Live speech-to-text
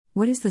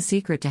What is the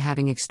secret to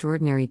having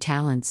extraordinary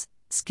talents,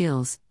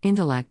 skills,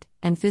 intellect,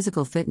 and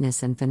physical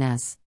fitness and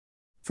finesse?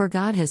 For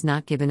God has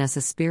not given us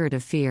a spirit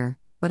of fear,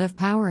 but of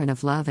power and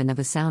of love and of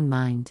a sound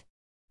mind.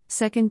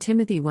 2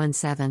 Timothy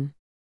 1:7.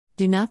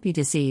 Do not be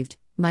deceived,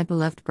 my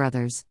beloved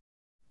brothers.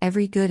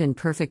 Every good and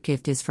perfect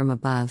gift is from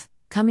above,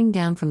 coming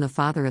down from the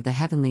Father of the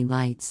heavenly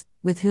lights,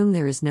 with whom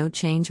there is no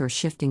change or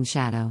shifting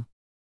shadow.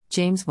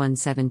 James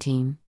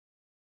 1:17.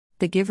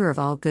 The giver of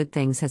all good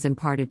things has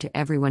imparted to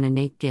everyone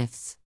innate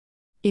gifts.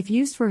 If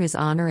used for His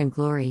honor and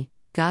glory,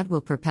 God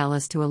will propel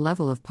us to a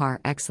level of par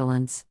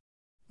excellence.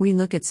 We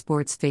look at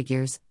sports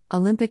figures,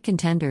 Olympic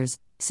contenders,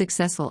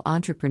 successful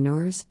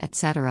entrepreneurs,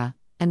 etc.,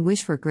 and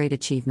wish for great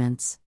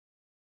achievements.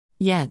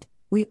 Yet,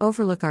 we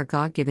overlook our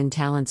God-given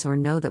talents or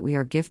know that we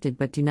are gifted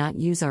but do not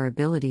use our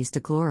abilities to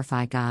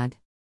glorify God.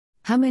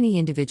 How many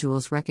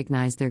individuals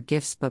recognize their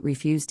gifts but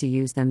refuse to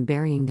use them,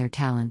 burying their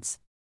talents?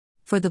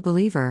 For the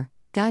believer,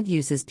 God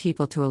uses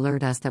people to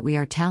alert us that we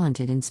are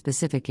talented in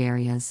specific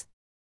areas.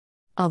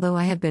 Although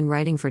I have been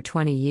writing for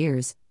 20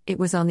 years, it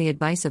was on the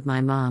advice of my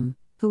mom,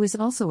 who is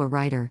also a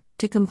writer,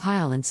 to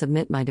compile and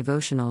submit my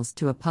devotionals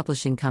to a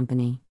publishing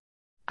company.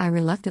 I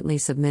reluctantly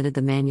submitted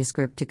the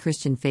manuscript to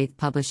Christian Faith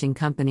Publishing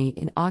Company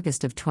in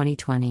August of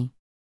 2020.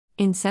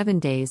 In 7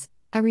 days,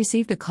 I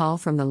received a call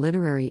from the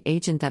literary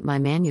agent that my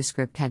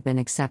manuscript had been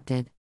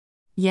accepted.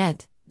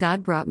 Yet,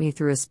 God brought me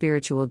through a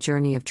spiritual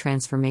journey of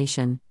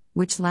transformation,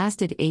 which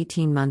lasted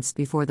 18 months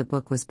before the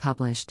book was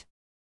published.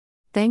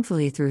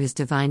 Thankfully, through His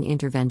divine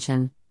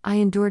intervention, I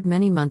endured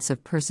many months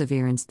of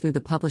perseverance through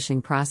the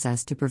publishing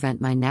process to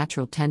prevent my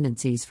natural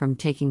tendencies from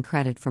taking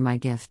credit for my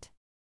gift.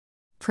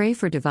 Pray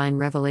for divine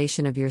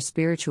revelation of your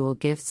spiritual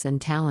gifts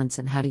and talents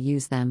and how to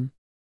use them.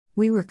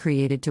 We were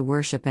created to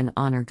worship and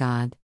honor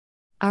God.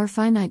 Our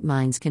finite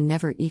minds can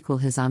never equal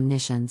His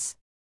omniscience.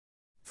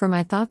 For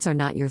my thoughts are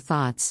not your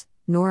thoughts,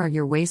 nor are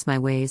your ways my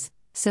ways,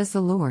 says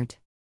the Lord.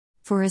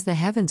 For as the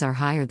heavens are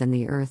higher than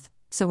the earth,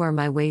 so are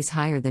my ways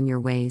higher than your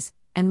ways,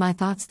 and my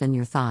thoughts than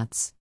your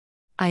thoughts.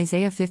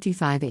 Isaiah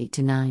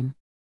 55:8-9.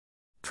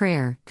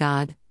 Prayer.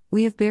 God,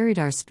 we have buried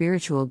our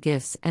spiritual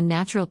gifts and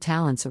natural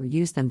talents or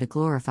used them to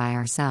glorify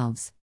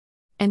ourselves.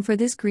 And for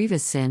this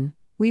grievous sin,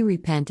 we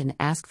repent and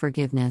ask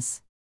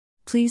forgiveness.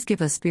 Please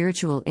give us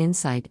spiritual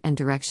insight and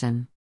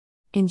direction.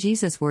 In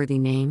Jesus' worthy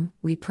name,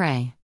 we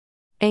pray.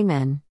 Amen.